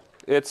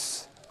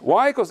 It's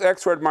y equals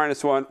x squared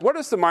minus 1. What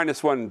is the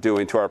minus 1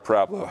 doing to our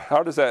parabola?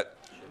 How does that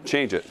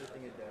change it?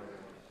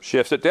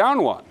 Shifts it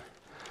down 1.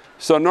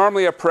 So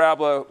normally a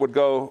parabola would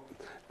go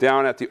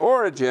down at the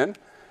origin.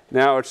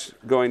 Now it's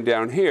going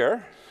down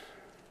here.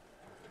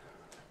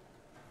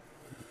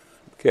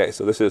 Okay,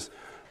 so this is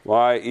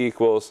y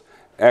equals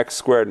x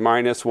squared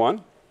minus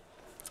 1.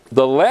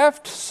 The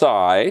left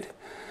side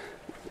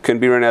can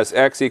be written as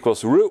x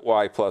equals root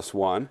y plus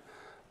 1.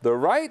 The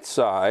right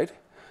side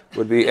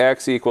would be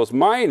x equals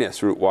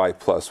minus root y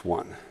plus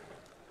 1.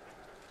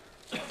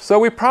 So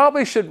we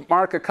probably should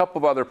mark a couple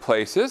of other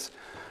places.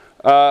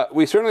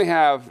 We certainly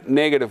have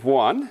negative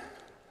 1.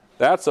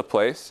 That's a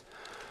place.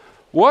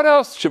 What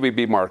else should we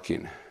be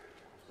marking?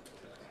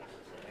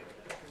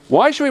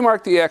 Why should we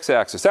mark the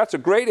x-axis? That's a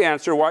great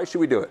answer. Why should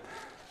we do it?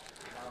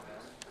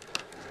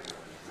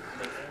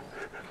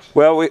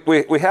 Well,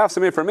 we have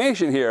some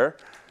information here.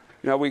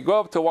 We go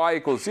up to y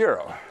equals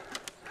 0.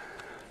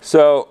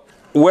 So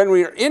when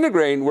we're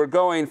integrating, we're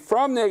going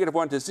from negative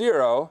 1 to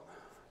 0.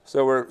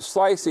 So we're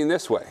slicing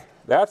this way.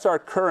 That's our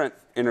current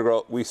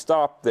integral. We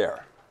stop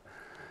there.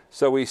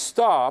 So we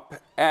stop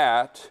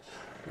at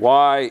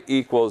y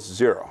equals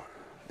 0,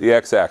 the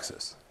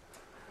x-axis.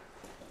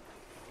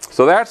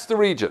 So that's the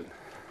region.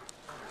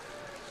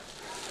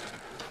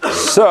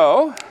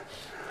 So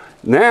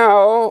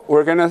now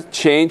we're going to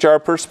change our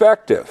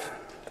perspective.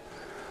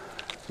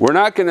 We're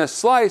not going to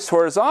slice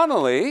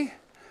horizontally.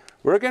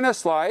 We're going to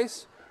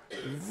slice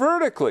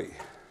vertically.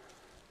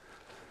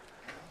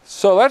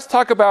 So let's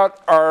talk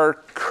about our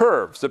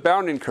curves, the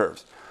bounding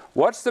curves.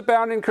 What's the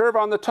bounding curve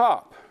on the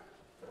top?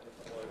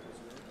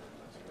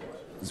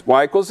 It's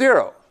y equals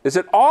 0. Is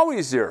it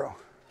always 0?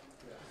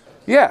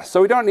 Yes,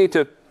 so we don't need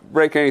to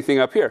break anything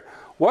up here.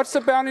 What's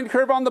the bounding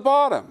curve on the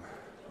bottom?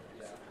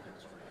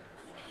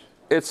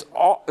 Is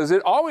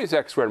it always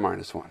x squared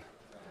minus 1?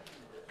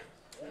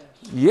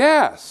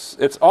 Yes,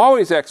 it's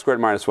always x squared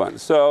minus 1.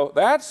 So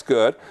that's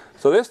good.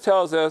 So this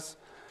tells us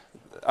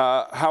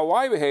how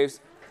y behaves.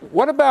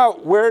 What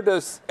about where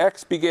does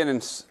x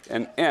begin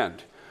and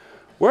end?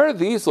 Where are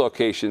these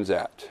locations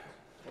at?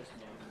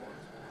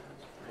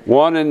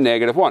 1 and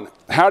negative 1.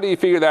 How do you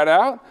figure that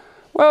out?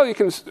 Well, you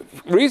can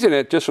reason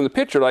it just from the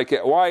picture, like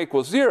at y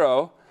equals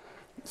 0,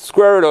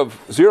 square root of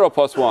 0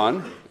 plus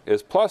 1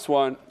 is plus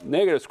 1,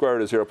 negative square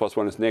root of 0 plus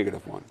 1 is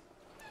negative 1.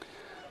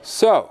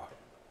 So,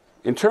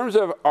 in terms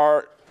of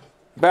our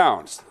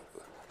bounds,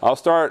 I'll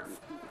start,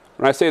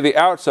 when I say the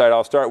outside,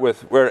 I'll start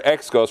with where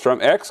x goes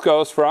from. X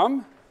goes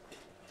from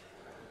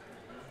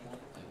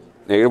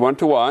negative 1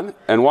 to 1,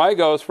 and y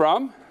goes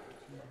from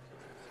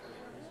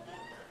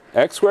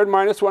x squared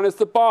minus 1 is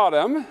the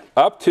bottom,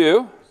 up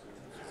to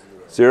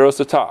 0 is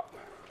the top.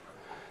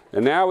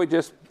 And now we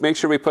just make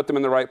sure we put them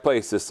in the right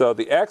places. So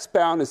the x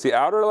bound is the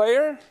outer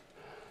layer,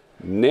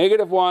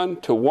 negative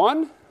 1 to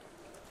 1.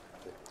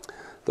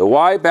 The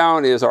y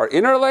bound is our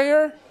inner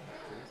layer,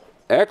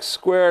 x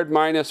squared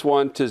minus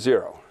 1 to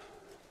 0.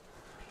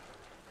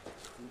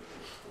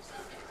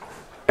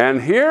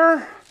 And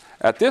here,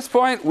 at this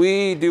point,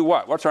 we do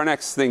what? What's our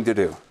next thing to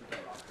do?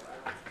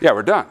 Yeah,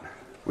 we're done.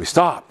 We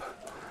stop.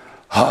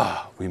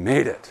 Ah, we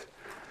made it.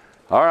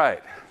 All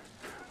right.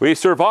 We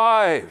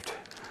survived.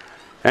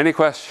 Any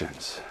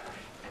questions?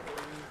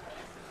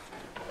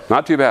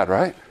 Not too bad,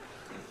 right?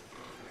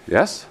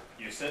 Yes?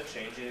 You said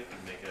changing it can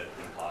make an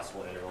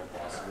impossible integral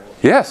possible.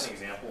 Yes. An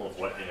example of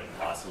what an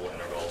impossible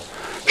integral.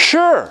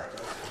 Sure.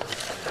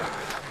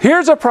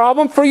 Here's a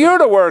problem for you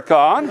to work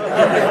on.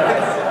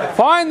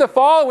 Find the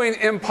following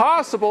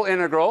impossible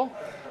integral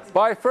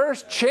by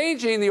first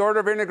changing the order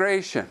of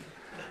integration.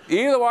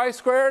 E to the y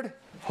squared,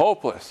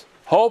 hopeless.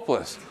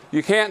 Hopeless.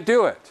 You can't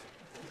do it.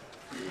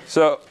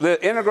 So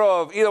the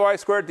integral of e to the y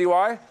squared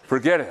dy,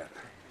 forget it.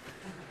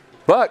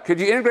 But could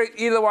you integrate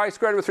e to the y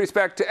squared with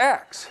respect to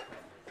x?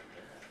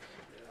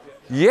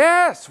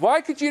 Yes.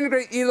 Why could you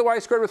integrate e to the y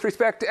squared with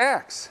respect to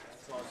x?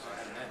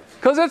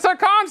 Because it's a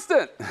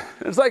constant.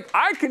 It's like,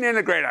 I can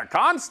integrate a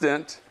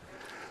constant.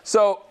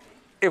 So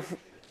if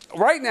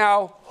right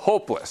now,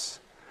 hopeless.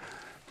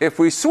 If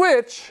we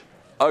switch,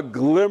 a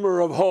glimmer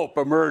of hope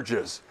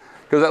emerges.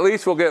 Because at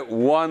least we'll get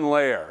one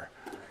layer.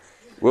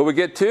 Will we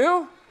get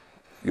two?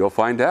 You'll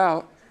find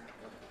out.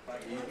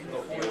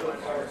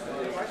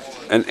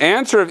 An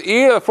answer of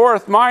e to the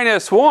fourth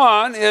minus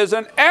 1 is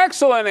an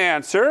excellent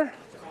answer.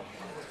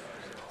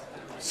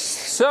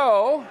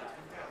 So,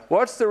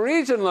 what's the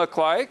region look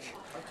like?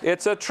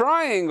 It's a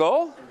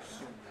triangle.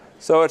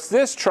 So it's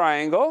this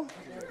triangle.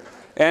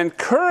 And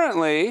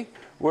currently,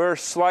 we're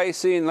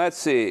slicing, let's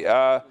see,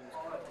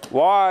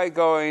 y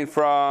going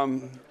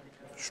from,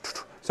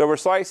 so we're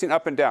slicing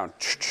up and down.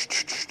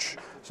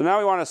 So So now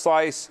we want to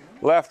slice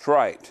left,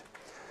 right.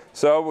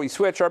 So we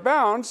switch our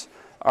bounds.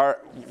 Our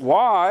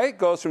y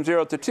goes from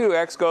 0 to 2,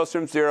 x goes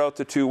from 0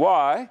 to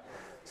 2y.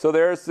 So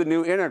there's the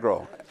new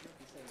integral.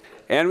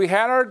 And we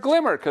had our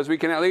glimmer, because we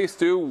can at least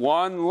do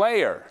one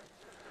layer.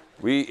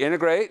 We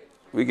integrate,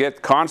 we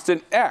get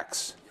constant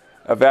x.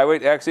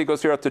 Evaluate x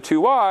equals 0 to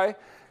 2y.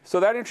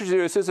 So that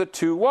introduces a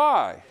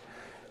 2y.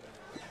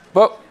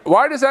 But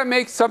why does that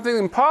make something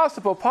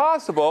impossible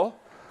possible?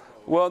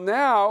 Well,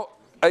 now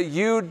a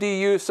u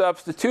du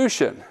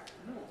substitution.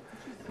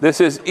 This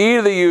is e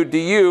to the u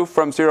du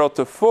from 0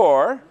 to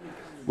 4,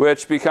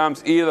 which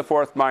becomes e to the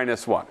 4th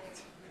minus 1.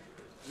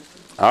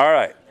 All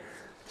right.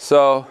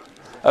 So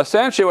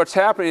essentially what's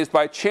happening is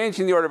by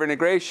changing the order of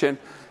integration,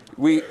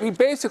 we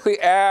basically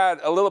add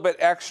a little bit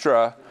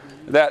extra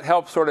that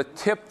helps sort of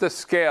tip the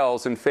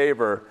scales in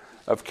favor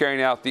of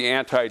carrying out the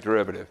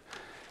antiderivative.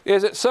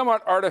 Is it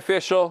somewhat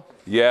artificial?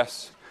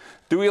 Yes.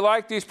 Do we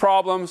like these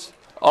problems?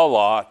 A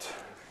lot.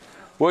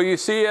 Will you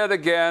see it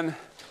again?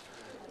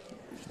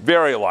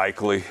 Very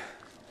likely.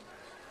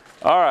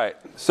 All right,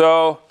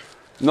 so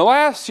in the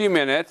last few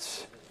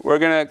minutes, we're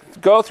going to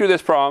go through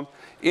this problem.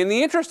 In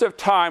the interest of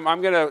time,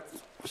 I'm going to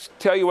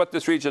tell you what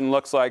this region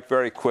looks like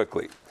very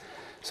quickly.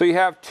 So you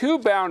have two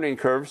bounding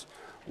curves,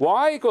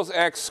 y equals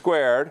x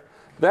squared.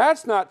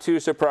 That's not too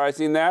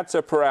surprising. That's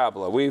a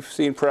parabola. We've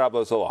seen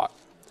parabolas a lot.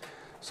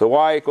 So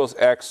y equals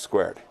x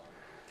squared.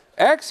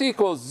 X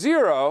equals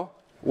 0,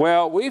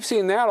 well, we've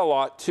seen that a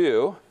lot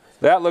too.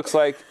 That looks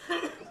like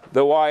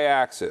the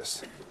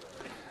y-axis.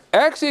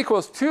 X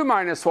equals 2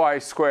 minus y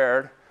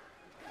squared.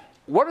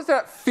 What does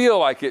that feel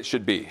like it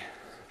should be?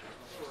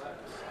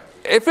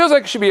 It feels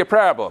like it should be a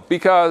parabola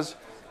because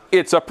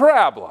it's a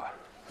parabola.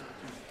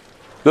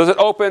 Does it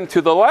open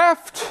to the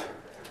left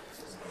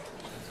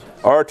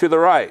or to the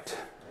right?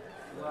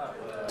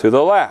 To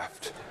the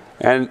left.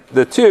 And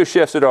the 2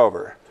 shifts it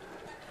over.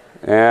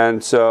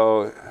 And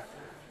so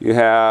you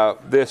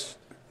have this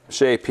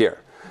shape here.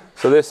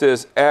 So this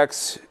is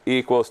x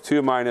equals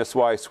 2 minus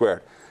y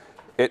squared.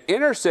 It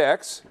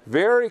intersects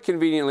very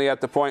conveniently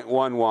at the point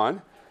 1,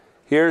 1.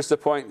 Here's the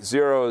point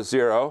 0,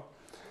 0.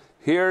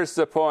 Here's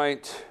the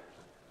point,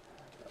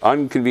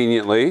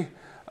 unconveniently,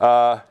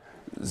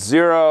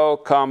 0,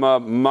 comma,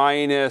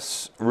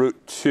 minus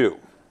root 2.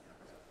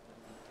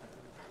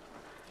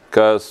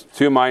 Because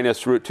 2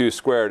 minus root 2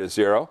 squared is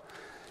 0.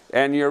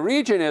 And your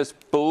region is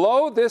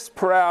below this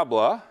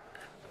parabola,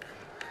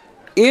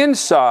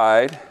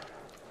 inside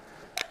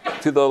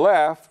to the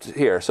left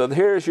here. So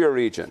here's your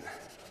region.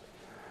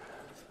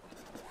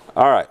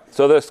 All right,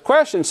 so this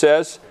question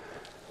says,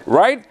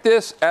 write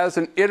this as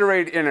an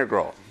iterated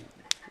integral.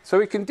 So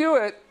we can do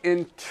it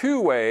in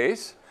two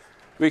ways.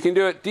 We can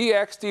do it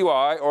dx dy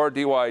or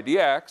dy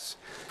dx.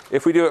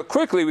 If we do it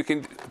quickly, we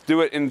can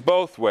do it in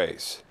both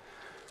ways.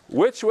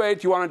 Which way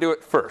do you want to do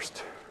it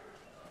first?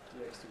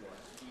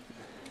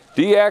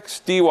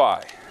 Dx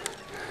dy.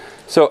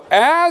 So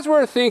as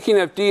we're thinking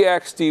of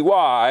dx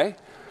dy,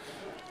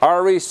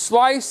 are we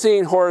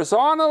slicing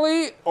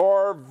horizontally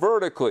or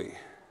vertically?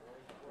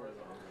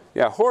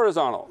 Yeah,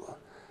 horizontal.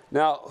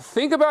 Now,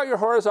 think about your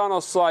horizontal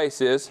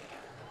slices.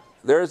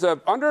 There's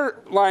an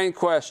underlying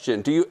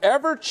question. Do you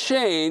ever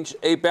change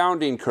a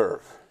bounding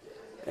curve?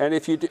 And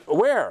if you do,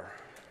 where?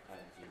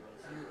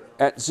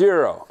 At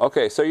 0.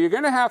 Okay, so you're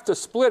going to have to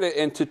split it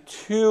into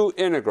two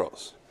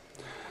integrals.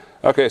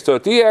 Okay, so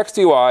dx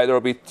dy, there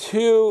will be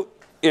two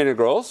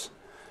integrals.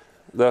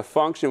 The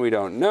function we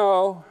don't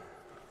know,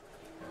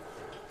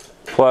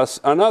 plus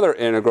another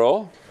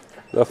integral,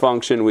 the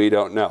function we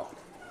don't know.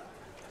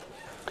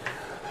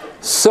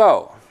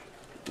 So,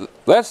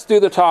 let's do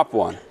the top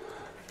one.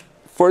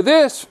 For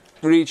this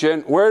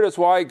region, where does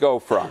y go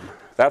from?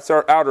 That's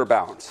our outer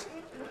bounds.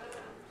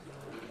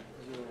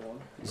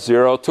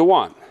 0 to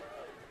 1.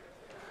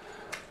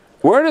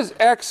 Where does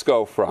x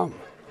go from?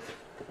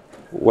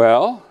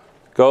 Well,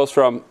 it goes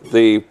from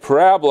the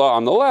parabola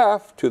on the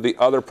left to the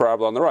other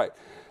parabola on the right.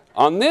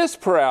 On this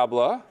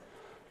parabola,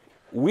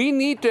 we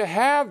need to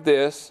have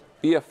this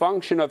be a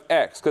function of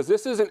x, because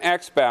this is an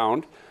x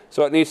bound,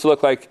 so it needs to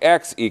look like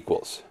x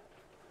equals.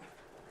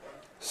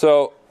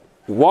 So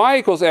y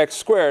equals x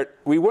squared,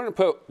 we wouldn't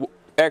put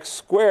x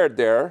squared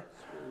there.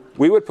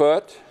 We would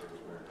put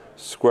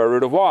square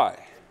root of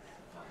y.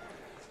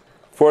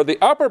 For the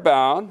upper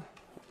bound,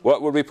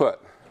 what would we put?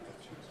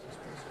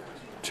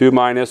 2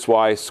 minus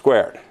y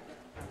squared.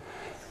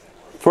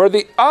 For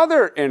the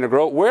other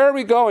integral, where are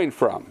we going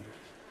from?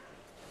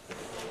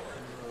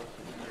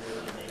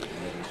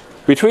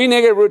 Between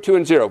negative root 2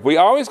 and 0. We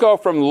always go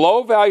from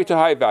low value to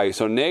high value.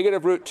 So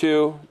negative root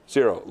 2,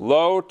 0.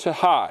 Low to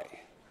high.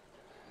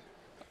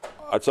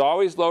 It's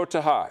always low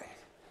to high.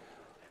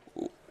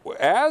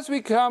 As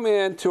we come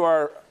into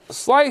our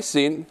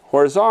slicing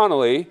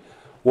horizontally,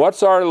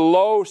 what's our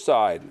low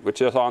side, which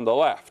is on the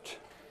left?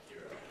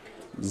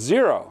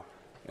 0.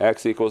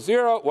 X equals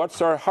 0.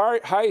 What's our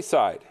high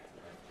side?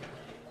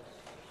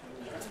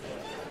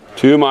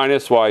 2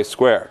 minus y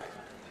squared.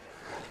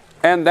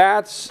 And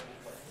that's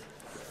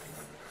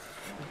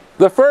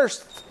the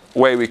first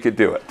way we could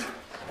do it.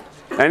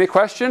 Any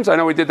questions? I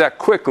know we did that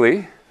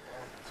quickly.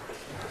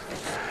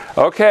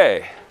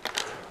 Okay.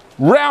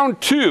 Round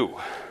 2,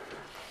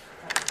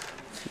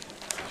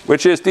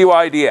 which is dy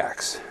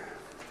dx.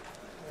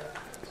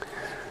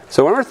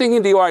 So when we're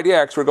thinking dy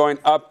dx, we're going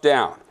up,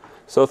 down.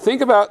 So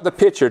think about the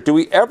picture. Do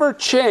we ever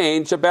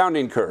change a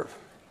bounding curve?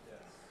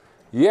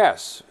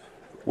 Yes.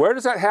 Where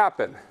does that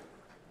happen?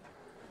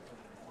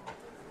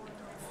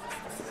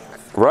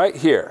 Right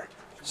here.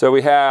 So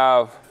we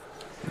have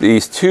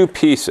these two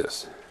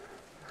pieces.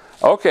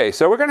 Okay,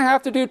 so we're going to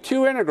have to do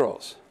two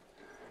integrals.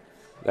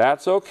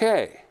 That's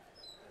okay.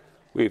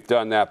 We've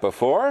done that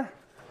before.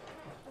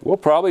 We'll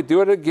probably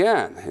do it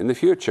again in the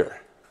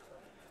future.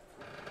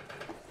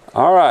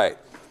 All right.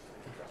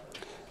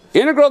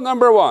 Integral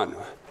number 1.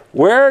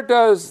 Where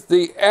does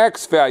the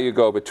x value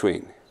go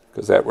between?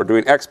 Because we're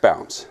doing x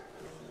bounds.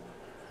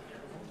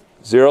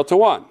 0 to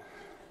 1.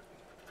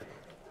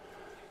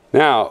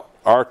 Now,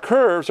 our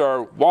curves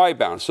are y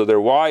bound, so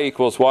they're y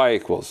equals y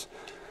equals.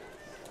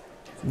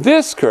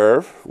 This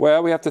curve,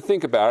 well, we have to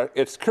think about it.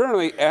 It's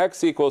currently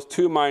x equals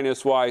 2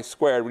 minus y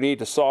squared. We need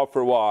to solve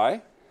for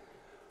y.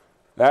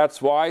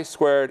 That's y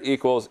squared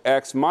equals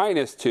x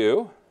minus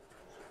 2.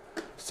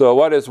 So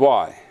what is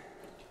y?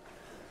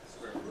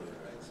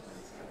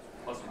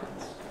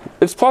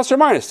 It's plus or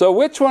minus. So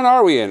which one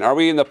are we in? Are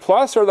we in the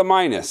plus or the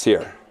minus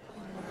here?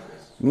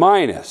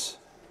 Minus.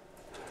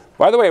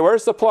 By the way,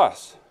 where's the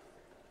plus?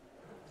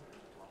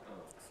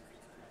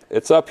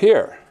 It's up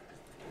here.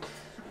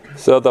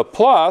 So the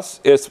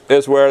plus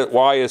is where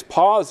y is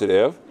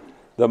positive.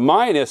 The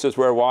minus is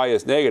where y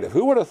is negative.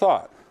 Who would have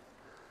thought?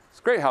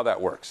 It's great how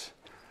that works.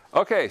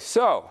 Okay,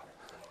 so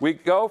we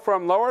go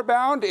from lower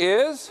bound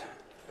is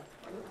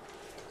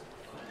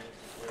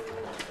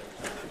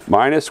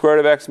minus square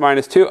root of x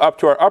minus 2 up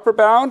to our upper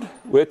bound,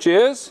 which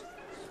is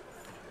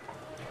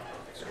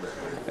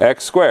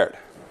x squared.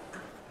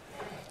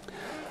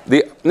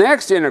 The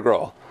next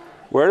integral,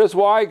 where does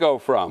y go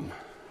from?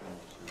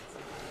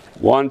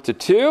 1 to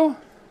 2.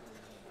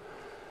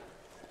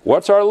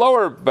 What's our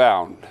lower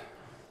bound?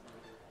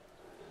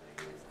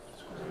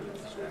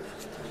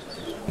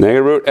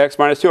 Negative root x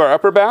minus 2. Our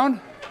upper bound?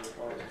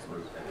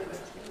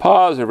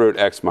 Positive root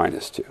x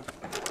minus 2.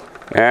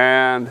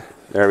 And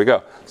there we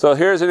go. So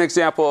here's an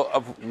example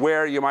of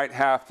where you might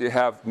have to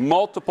have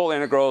multiple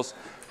integrals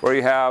where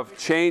you have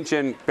change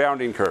in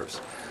bounding curves.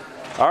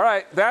 All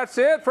right, that's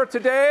it for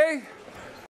today.